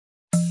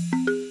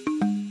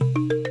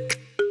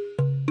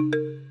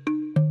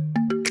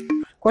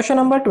Question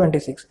number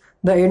 26,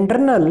 the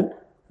internal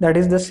that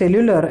is the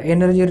cellular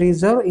energy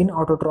reserve in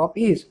autotroph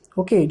is,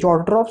 okay, जो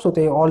autotrophs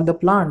होते हैं all the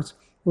plants,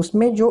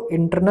 उसमें जो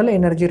internal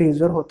energy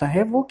reserve होता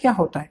है वो क्या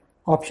होता है?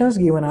 Options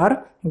given are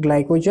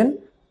glycogen,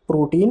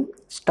 protein,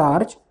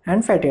 starch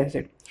and fatty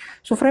acid.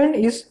 So friend,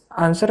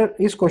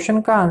 इस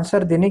क्वेश्चन का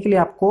आंसर देने के लिए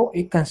आपको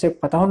एक कंसेप्ट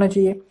पता होना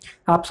चाहिए।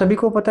 आप सभी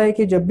को पता है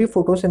कि जब भी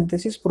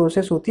फोटोसिंथेसिस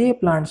प्रोसेस होती है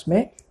प्लांट्स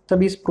में,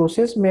 तब इस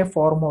प्रोसेस में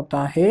फॉर्म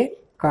होता है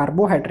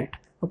कार्बोहाइड्रेट,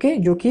 ओके,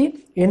 जो कि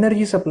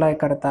एनर्जी सप्लाई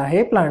करता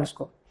है प्लांट्स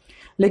को।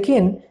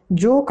 लेकिन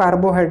जो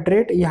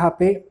कार्बोहाइड्रेट यहाँ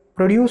पे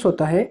प्रोड्यूस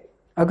होता है,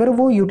 अगर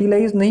वो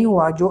यूटिलाइज नहीं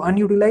हुआ, जो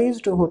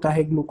अनयूटिलाइज्ड होता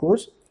है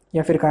ग्लूकोज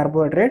या फिर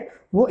कार्बोहाइड्रेट,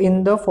 वो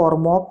in the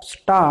form of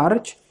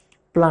starch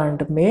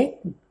plant में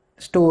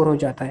स्टोर हो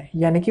जाता है,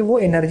 यानी कि वो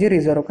एनर्जी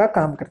रिजर्व का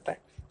काम करता है।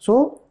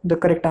 So the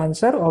correct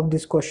answer of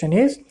this question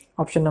is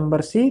option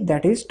number C,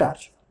 that is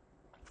starch.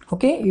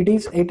 Okay, it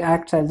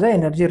acts as the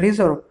energy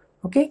reserve.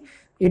 Okay,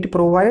 it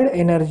provide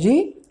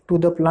energy to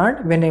the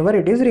plant when ever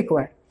it is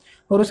required.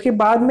 और उसके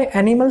बाद में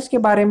animals के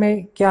बारे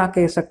में क्या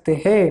कह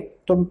सकते हैं?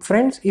 तो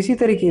फ्रेंड्स, इसी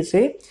तरीके से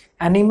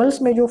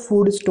एनिमल्स में जो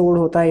फूड स्टोर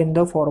होता है in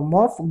the form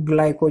of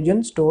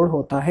glycogen store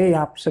होता है,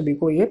 आप सभी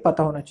को ये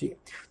पता होना चाहिए।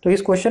 तो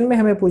इस क्वेश्चन में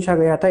हमें पूछा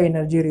गया था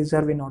एनर्जी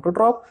रिजर्व इन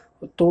ऑटोट्रॉप,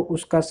 तो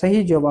उसका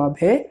सही जवाब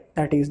है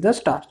that is the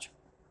starch.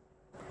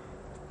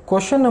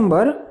 Question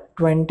number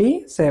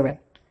 27,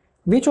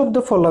 which of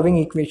the following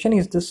equation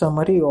is the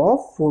summary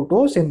of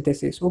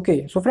photosynthesis?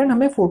 Okay, so friend,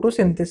 हमें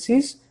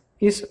फोटोसिंथेसिस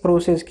इस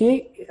प्रोसेस की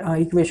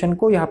इक्वेशन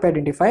को यहाँ पे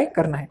आइडेंटिफाई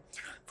करना है।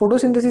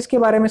 फोटोसिंथेसिस के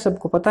बारे में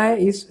सबको पता है,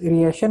 इस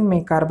रिएक्शन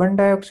में कार्बन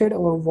डाइऑक्साइड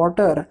और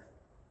वाटर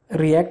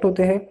रिएक्ट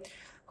होते हैं।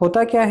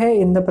 होता क्या है,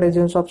 in the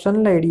presence of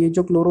sunlight, ये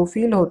जो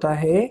क्लोरोफिल होता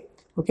है,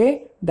 okay,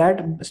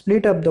 that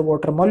split up the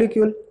water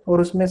molecule,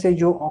 और उसमें से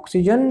जो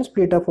ऑक्सीजन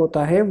स्प्लिट अप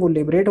होता है वो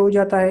लिबरेट हो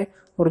जाता है,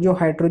 और जो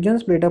हाइड्रोजन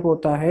स्प्लिट अप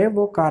होता है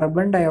वो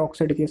कार्बन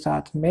डाइऑक्साइड के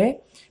साथ में,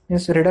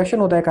 मींस रिडक्शन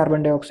होता है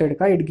कार्बन डाइऑक्साइड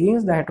का, इट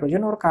गेन्स द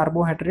हाइड्रोजन, और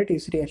कार्बोहाइड्रेट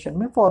इस रिएक्शन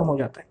में फॉर्म हो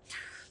जाता है।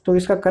 तो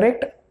इसका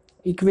करेक्ट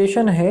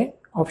इक्वेशन है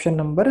option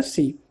number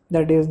C,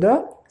 that is the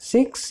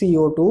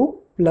 6CO2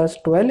 plus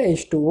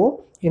 12H2O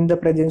in the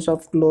presence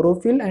of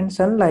chlorophyll and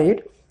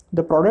sunlight.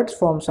 The products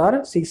forms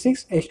are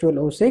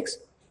C6H12O6,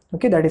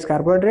 okay, that is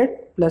carbohydrate,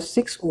 plus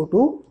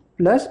 6O2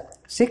 plus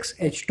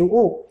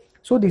 6H2O.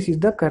 So this is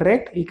the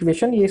correct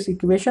equation. ये इस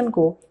equation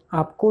को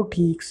आपको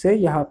ठीक से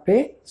यहाँ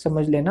पे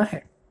समझ लेना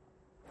है।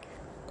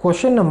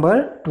 Question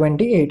number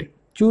 28,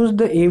 choose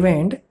the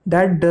event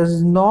that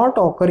does not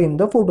occur in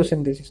the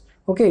photosynthesis.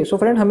 Okay, so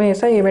friend, हमें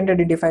ऐसा इवेंट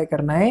आइडेंटिफाई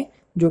करना है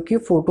जो कि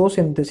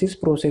फोटोसिंथेसिस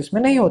प्रोसेस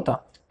में नहीं होता।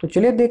 तो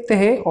चलिए देखते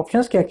हैं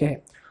ऑप्शंस क्या क्या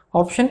है।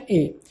 Option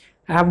A,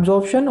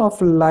 absorption of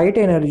light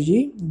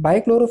energy by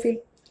chlorophyll.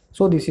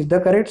 So this is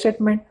the correct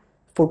statement.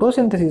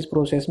 Photosynthesis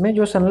process में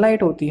जो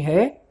सनलाइट होती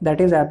है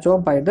that is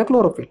absorb by the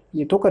chlorophyll,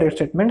 ये तो करेक्ट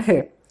स्टेटमेंट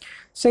है।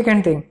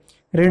 Second thing,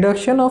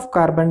 reduction of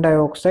carbon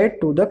dioxide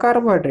to the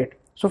carbohydrate.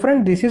 So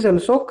friend, this is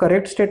also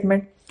correct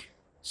statement.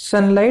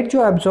 Sunlight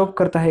जो absorb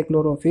करता है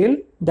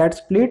chlorophyll, that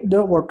split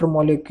the water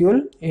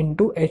molecule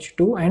into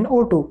H2 and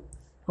O2।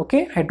 Okay,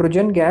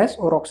 hydrogen gas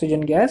और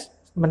oxygen gas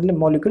मतलब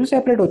molecule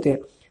separate होते हैं,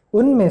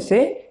 उनमें से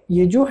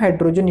ये जो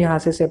हाइड्रोजन यहाँ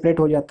से सेपरेट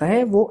हो जाता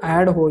है वो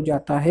ऐड हो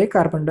जाता है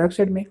कार्बन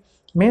डाइऑक्साइड में।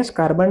 मीन्स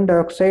कार्बन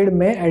डाइऑक्साइड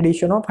में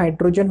एडिशन ऑफ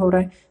हाइड्रोजन हो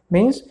रहा है,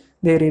 means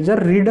there is a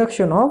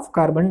reduction of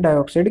carbon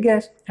dioxide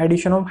gas.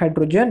 Addition of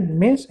hydrogen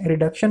means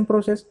reduction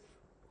process,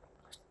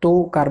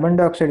 तो कार्बन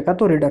डाइऑक्साइड का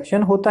तो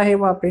रिडक्शन होता है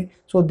वहां पे।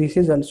 So this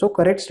is also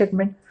correct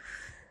statement.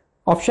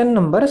 Option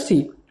number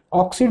C,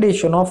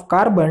 oxidation of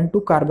carbon to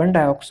carbon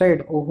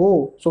dioxide.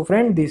 ओहो, so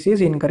friend, this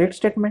is incorrect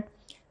statement.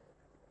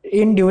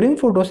 In during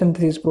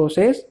photosynthesis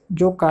process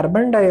जो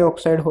carbon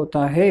dioxide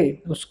होता है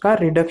उसका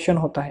रिडक्शन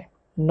होता है,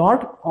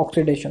 not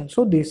oxidation.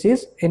 So this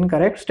is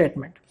incorrect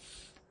statement.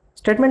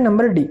 Statement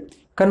number D,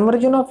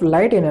 conversion of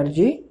light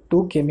energy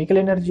to chemical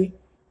energy.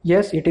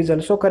 Yes, it is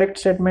also correct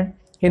statement.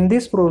 In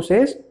this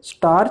process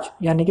starch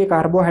यानी कि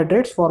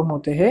carbohydrates form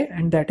होते हैं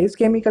and that is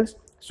chemicals.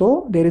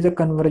 So there is a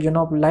conversion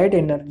of light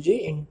energy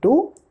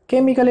into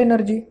chemical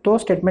energy. तो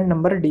statement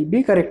number D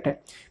भी correct है।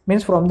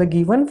 Means from the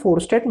given 4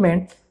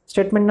 statement,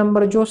 statement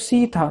number जो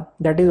सी था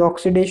that is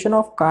oxidation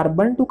of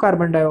carbon to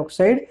carbon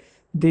dioxide,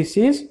 this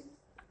is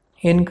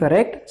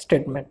incorrect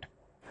statement.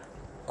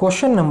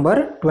 Question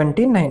number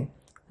 29,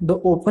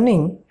 the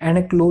opening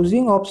and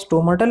closing of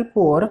stomatal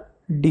pore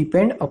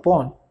depend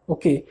upon.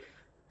 Okay,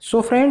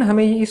 so friend,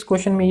 हमें इस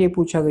question में ये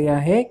पूछा गया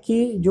है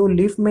कि जो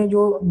लीफ में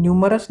जो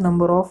numerous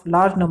number of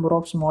large number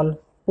of small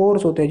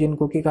pores होते हैं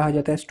जिनको कि कहा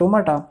जाता है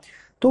स्टोमाटा,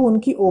 तो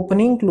उनकी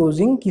ओपनिंग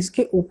क्लोजिंग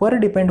किसके ऊपर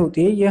डिपेंड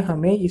होती है, ये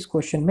हमें इस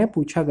क्वेश्चन में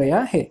पूछा गया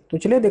है। तो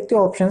चलिए देखते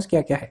हैं ऑप्शंस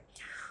क्या क्या है।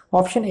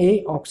 Option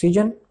A,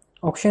 oxygen.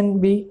 Option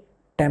B,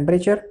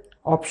 temperature.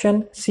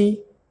 Option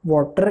C,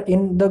 water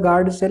in the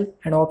guard cell.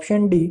 And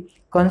option D,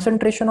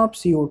 concentration of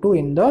CO2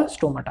 in the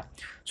stomata.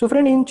 So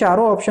friend, इन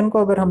चारों ऑप्शन को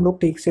अगर हम लोग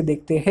ठीक से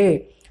देखते हैं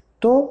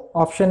तो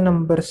option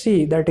number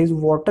C, that is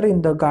water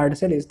in the guard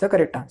cell, is the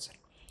correct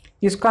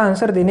answer. इसका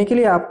आंसर देने के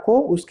लिए आपको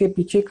उसके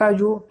पीछे का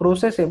जो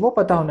प्रोसेस है वो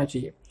पता होना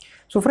चाहिए।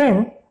 सो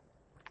फ्रेंड,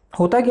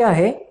 होता क्या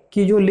है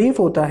कि जो लीफ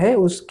होता है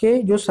उसके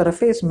जो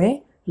सरफेस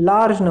में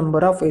लार्ज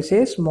नंबर ऑफ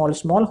ऐसे स्मॉल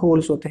स्मॉल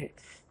होल्स होते हैं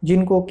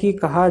जिनको कि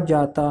कहा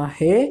जाता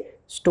है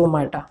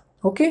स्टोमाटा।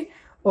 ओके,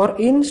 और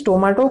इन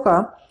स्टोमाटो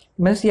का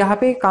मीन्स यहाँ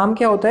पे काम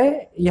क्या होता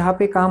है, यहाँ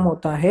पे काम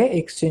होता है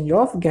एक्सचेंज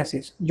ऑफ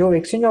गैसेस। जो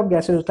एक्सचेंज ऑफ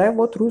गैसेस होता है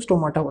वो थ्रू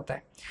स्टोमाटा होता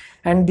है।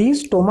 एंड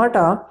दीज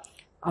स्टोमाटा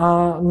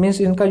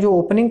मीन्स इनका जो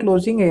ओपनिंग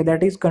क्लोजिंग है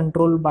that is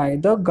control by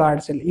the guard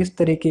cell. इस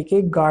तरीके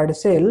के गार्ड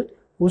सेल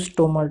उस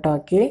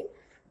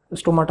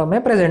स्टोमाटा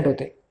में प्रेजेंट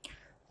होते।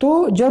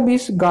 तो जब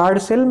इस गार्ड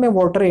सेल में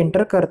वाटर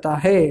एंटर करता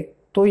है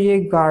तो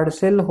ये गार्ड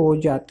सेल हो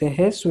जाते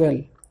हैं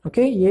स्वेल।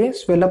 ओके, ये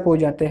स्वेल अप हो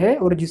जाते हैं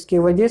और जिसकी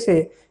वजह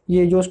से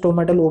ये जो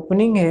स्टोमेटल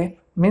ओपनिंग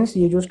है मीन्स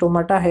ये जो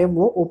स्टोमाटा है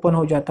वो ओपन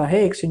हो जाता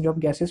है, एक्सचेंज ऑफ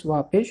गैसेस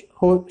वहाँ पे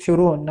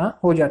शुरू होना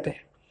हो जाते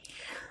हैं।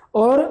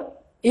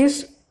 और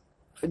इस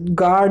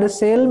गार्ड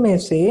सेल में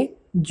से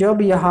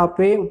जब यहाँ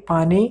पे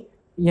पानी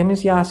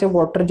मीन्स यहाँ से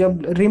वाटर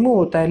जब रिमूव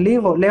होता है,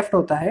 लेफ्ट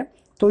होता है,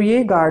 तो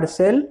ये गार्ड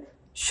सेल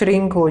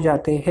श्रिंक हो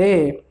जाते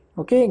हैं।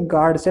 ओके,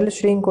 गार्ड सेल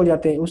श्रिंक हो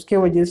जाते हैं, उसके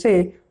वजह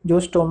से जो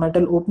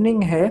स्टोमेटल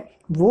ओपनिंग है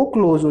वो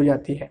क्लोज हो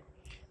जाती है।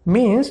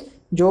 मीन्स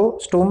जो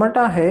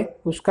स्टोमाटा है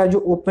उसका जो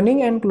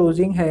ओपनिंग एंड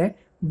क्लोजिंग है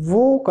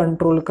वो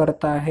कंट्रोल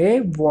करता है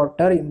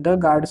water in the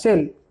guard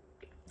cell.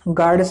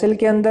 Guard cell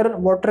के अंदर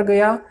वाटर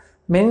गया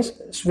मीन्स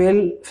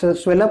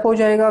स्वेलअप हो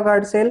जाएगा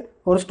गार्ड सेल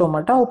और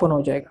स्टोमाटा ओपन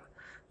हो जाएगा।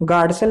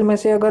 गार्ड सेल में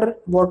से अगर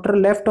वाटर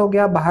लेफ्ट हो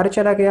गया, बाहर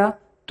चला गया,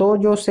 तो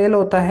जो सेल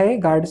होता है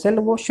गार्ड सेल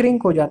वो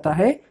श्रिंक हो जाता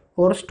है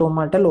और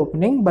स्टोमाटल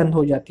ओपनिंग बंद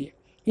हो जाती है।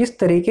 इस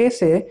तरीके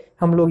से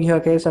हम लोग यह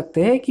कह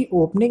सकते हैं कि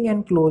opening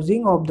and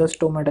closing of the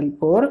stomatal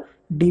pore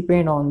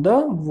depend on the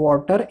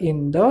water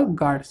in the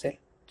guard cell.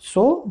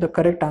 So the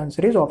correct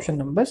answer is option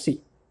number C.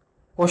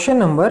 Question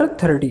number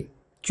 30,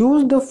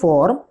 choose the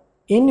form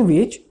in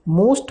which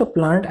most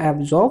plant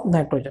absorb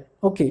nitrogen.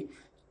 Okay,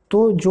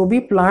 तो जो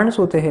भी plants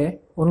होते हैं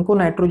उनको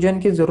nitrogen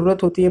की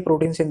ज़रूरत होती है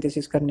प्रोटीन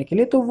सिंथेसिस करने के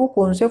लिए, तो वो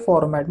कौन से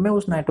फॉर्मेट में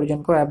उस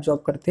नाइट्रोजन को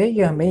एब्जॉर्ब करते हैं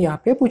ये हमें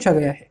यहाँ पे पूछा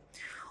गया है।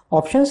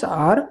 Options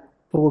are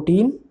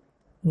protein,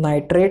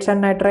 nitrates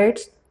and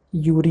nitrites,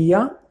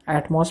 urea,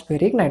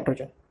 atmospheric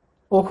nitrogen.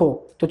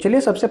 ओहो, तो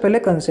चलिए सबसे पहले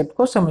कंसेप्ट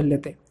को समझ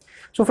लेते हैं।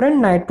 So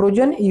friend,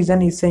 nitrogen is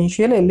an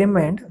essential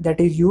element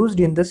that is used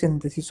in the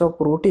synthesis of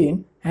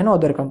protein and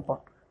other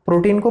compound.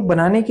 Protein को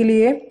बनाने के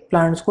लिए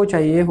प्लांट्स को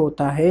चाहिए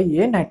होता है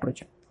ये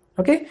nitrogen.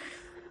 Okay,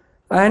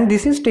 and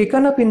this is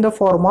taken up in the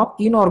form of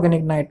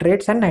inorganic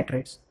nitrates and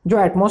nitrites. जो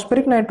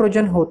एटमॉस्फेरिक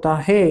नाइट्रोजन होता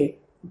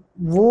है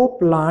वो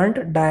प्लांट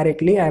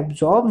डायरेक्टली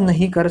एब्जॉर्ब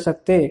नहीं कर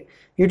सकते।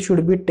 It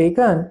should be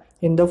taken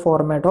in the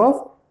format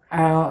of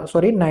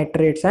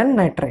nitrates and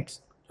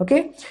nitrites.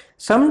 Okay,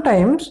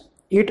 sometimes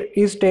it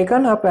is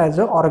taken up as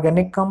a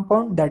organic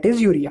compound that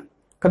is urea.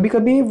 कभी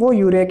कभी वो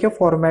यूरिया के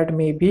फॉर्मेट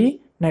में भी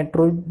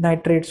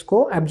नाइट्रेट्स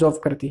को एब्जॉर्ब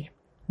करती है,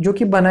 जो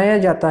कि बनाया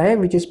जाता है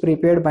which is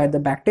prepared by the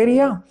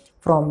bacteria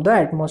from the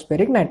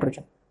atmospheric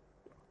nitrogen.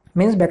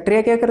 Means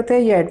bacteria क्या करते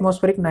हैं, ये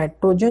एटमॉस्फेरिक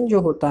नाइट्रोजन जो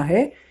होता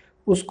है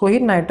उसको ही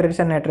नाइट्रेट्स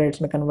एंड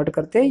नाइट्राइट्स में कन्वर्ट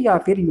करते हैं या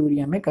फिर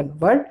यूरिया में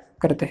कन्वर्ट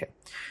करते हैं।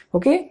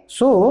 ओके,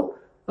 सो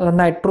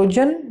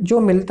नाइट्रोजन जो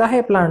मिलता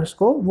है प्लांट्स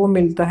को वो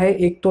मिलता है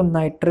एक तो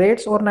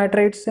नाइट्रेट्स और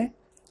नाइट्राइट्स से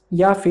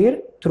या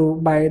फिर through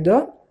by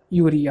the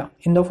urea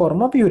in the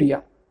form of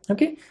urea.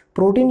 Okay,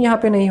 protein यहाँ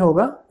पे नहीं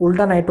होगा,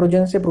 उल्टा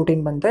नाइट्रोजन से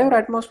प्रोटीन बनता है और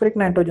एटमॉस्फेरिक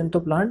नाइट्रोजन तो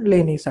प्लांट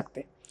ले नहीं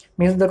सकते।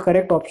 Means the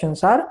correct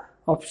options are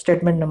of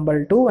statement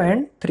number 2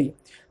 and 3।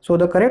 So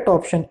the correct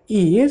option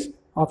is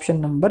option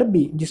number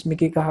B, जिसमें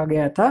कि कहा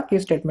गया था कि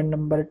स्टेटमेंट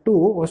नंबर 2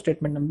 और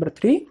स्टेटमेंट नंबर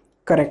 3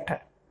 करेक्ट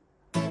है।